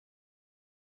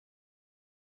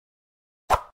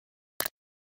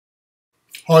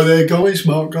Hi there guys,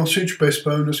 Mark Gossage,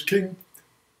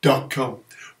 bestbonusking.com.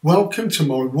 Welcome to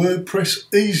my WordPress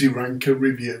EasyRanker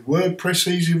review. WordPress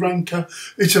EasyRanker,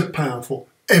 it's a powerful,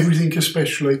 everything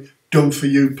especially done for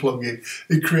you plugin.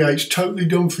 It creates totally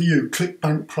done for you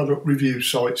ClickBank product review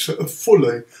sites that are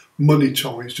fully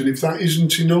monetized, and if that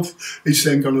isn't enough, it's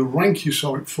then going to rank your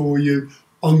site for you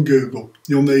on Google.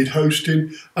 You'll need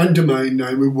hosting and domain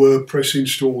name with WordPress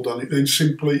installed on it. Then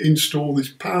simply install this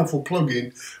powerful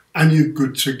plugin and you're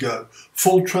good to go.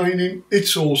 Full training,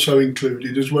 it's also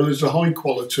included, as well as the high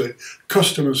quality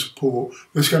customer support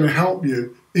that's going to help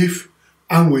you if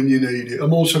and when you need it.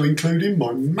 I'm also including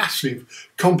my massive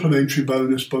complimentary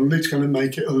bonus bundle. It's going to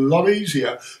make it a lot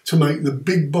easier to make the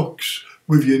big bucks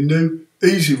with your new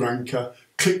EasyRanker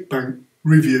ClickBank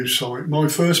review site. My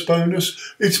first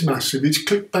bonus, it's massive. It's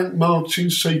ClickBank Marketing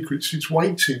Secrets. It's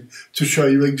waiting to show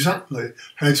you exactly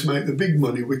how to make the big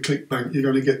money with ClickBank. You're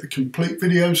going to get the complete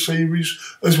video series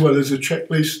as well as the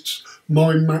checklists,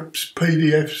 mind maps,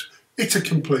 PDFs. It's a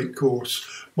complete course.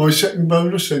 My second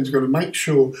bonus then is going to make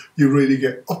sure you really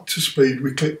get up to speed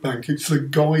with ClickBank. It's the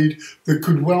guide that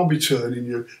could well be turning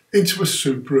you into a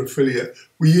super affiliate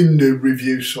with your new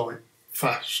review site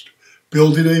fast.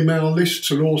 Building email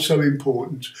lists are also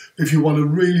important if you want to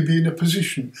really be in a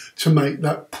position to make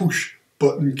that push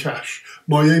button cash.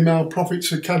 My Email Profits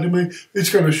Academy, it's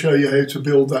going to show you how to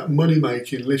build that money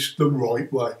making list the right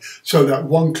way so that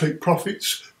one-click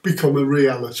profits become a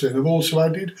reality. And I've also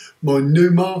added my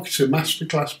new marketer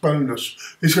masterclass bonus.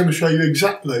 It's going to show you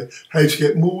exactly how to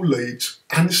get more leads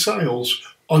and sales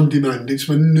on demand. It's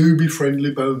my newbie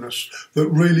friendly bonus that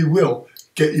really will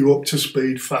get you up to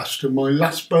speed fast. And my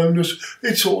last bonus,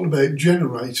 it's all about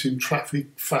generating traffic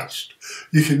fast.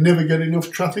 You can never get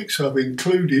enough traffic, so I've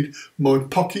included my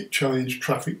pocket change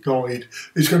traffic guide.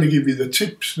 It's going to give you the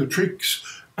tips, the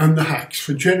tricks and the hacks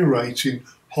for generating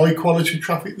high quality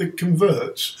traffic that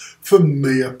converts for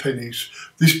mere pennies.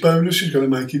 This bonus is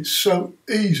going to make it so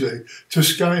easy to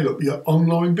scale up your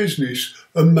online business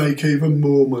and make even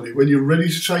more money. When you're ready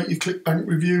to take your ClickBank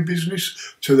review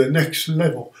business to the next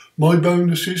level, my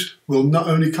bonuses will not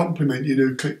only complement your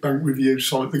new ClickBank review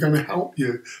site, they're going to help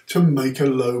you to make a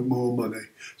load more money.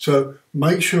 So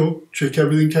make sure, check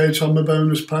everything out on my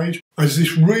bonus page, as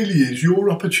this really is your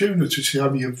opportunity to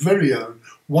have your very own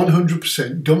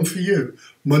 100% done for you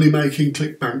money making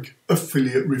ClickBank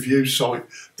affiliate review site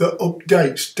that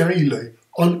updates daily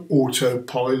on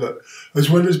autopilot. As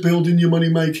well as building your money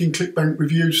making ClickBank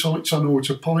review sites on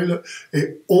autopilot,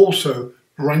 it also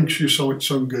ranks your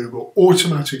sites on Google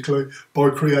automatically by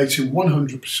creating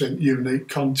 100% unique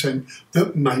content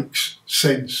that makes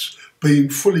sense, being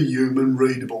fully human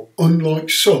readable, unlike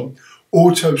some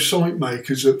auto site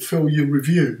makers that fill your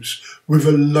reviews with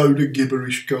a load of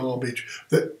gibberish garbage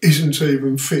that isn't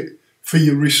even fit for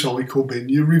your recycle bin.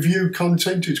 Your review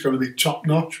content is going to be top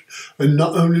notch and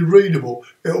not only readable,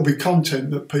 it'll be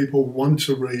content that people want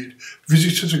to read.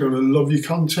 Visitors are going to love your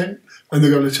content and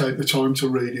they're going to take the time to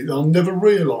read it. They'll never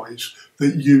realise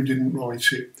that you didn't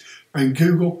write it. And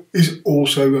Google is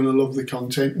also going to love the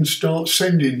content and start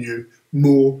sending you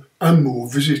more and more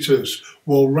visitors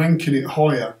while ranking it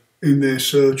higher in their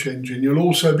search engine. You'll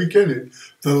also be getting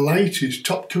the latest,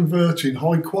 top converting,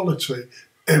 high quality,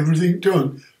 everything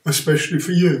done, especially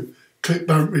for you,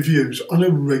 ClickBank reviews on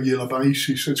a regular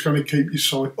basis. It's going to keep your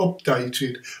site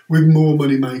updated with more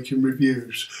money making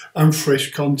reviews and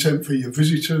fresh content for your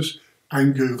visitors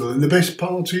and Google. And the best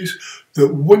part is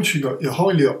that once you've got your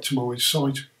highly optimized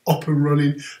site up and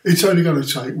running, it's only going to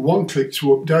take one click to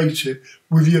update it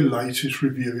with your latest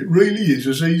review. It really is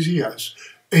as easy as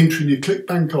entering your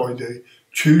ClickBank ID,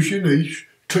 choose your niche,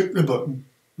 click the button,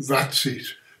 that's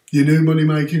it. Your new money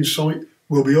making site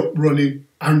will be up, running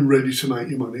and ready to make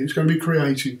your money. It's going to be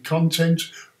creating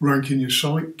content, ranking your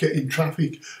site, getting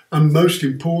traffic and most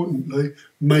importantly,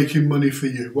 making money for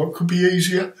you. What could be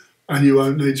easier? And you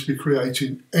won't need to be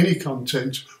creating any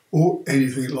content or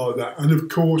anything like that. And of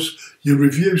course, your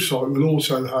review site will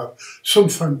also have some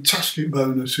fantastic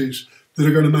bonuses that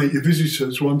are going to make your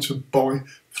visitors want to buy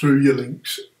through your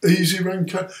links.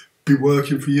 EasyRanker be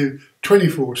working for you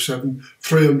 24/7,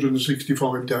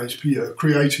 365 days per year,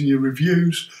 creating your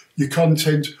reviews, your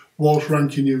content, whilst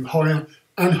ranking you higher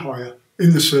and higher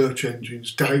in the search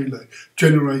engines daily,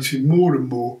 generating more and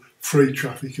more free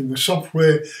traffic. In the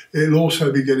software, it'll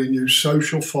also be getting you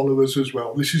social followers as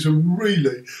well. This is a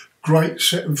really great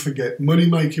set and forget money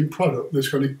making product that's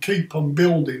going to keep on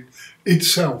building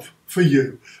itself for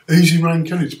you.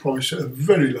 EasyRanker is priced at a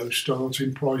very low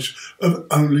starting price of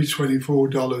only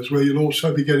 $24, where you'll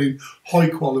also be getting high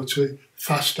quality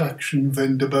fast action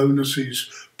vendor bonuses.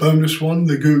 Bonus 1,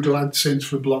 the Google AdSense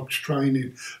for Blogs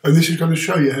training. And this is going to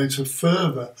show you how to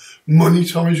further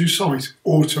monetize your site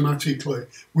automatically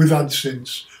with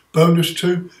AdSense. Bonus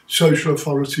 2, social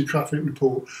authority traffic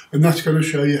report. And that's going to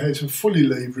show you how to fully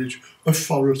leverage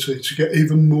authority to get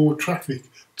even more traffic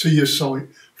to your site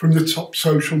from the top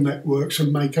social networks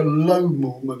and make a load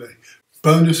more money.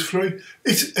 Bonus 3,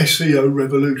 it's SEO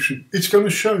revolution. It's going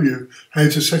to show you how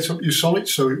to set up your site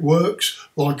so it works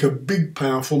like a big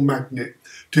powerful magnet,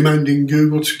 demanding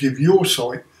Google to give your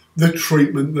site the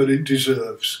treatment that it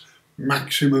deserves.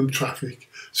 Maximum traffic.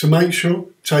 So make sure,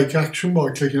 take action by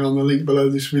clicking on the link below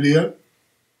this video,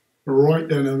 right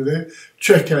down over there.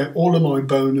 Check out all of my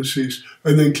bonuses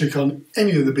and then click on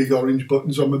any of the big orange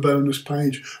buttons on the bonus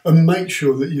page and make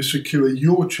sure that you secure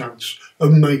your chance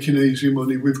of making easy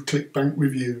money with ClickBank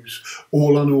reviews,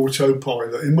 all on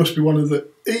autopilot. It must be one of the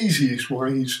easiest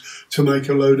ways to make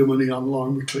a load of money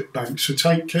online with ClickBank. So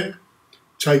take care,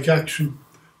 take action.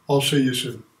 I'll see you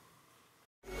soon.